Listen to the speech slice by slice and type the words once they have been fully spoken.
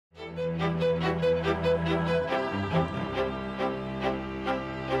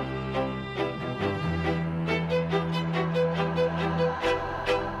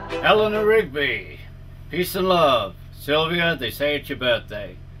Eleanor Rigby, peace and love. Silvia, they say it's your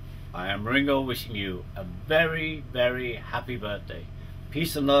birthday. I am Ringo, wishing you a very, very happy birthday.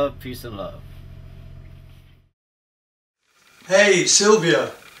 Peace and love, peace and love. Hey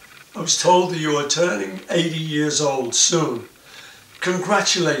Silvia, I was told that you are turning 80 years old soon.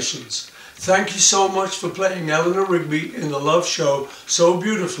 Congratulations. Thank you so much for playing Eleanor Rigby in the Love Show so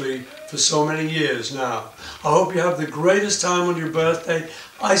beautifully for so many years now. I hope you have the greatest time on your birthday.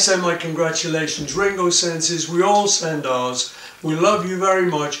 I send my congratulations. Ringo sends his. We all send ours. We love you very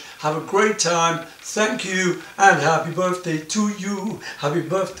much. Have a great time. Thank you and happy birthday to you. Happy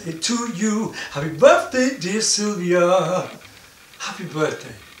birthday to you. Happy birthday, dear Silvia. Happy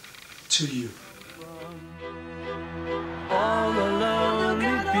birthday to you. All the lonely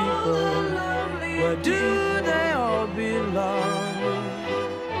people, where do they all belong?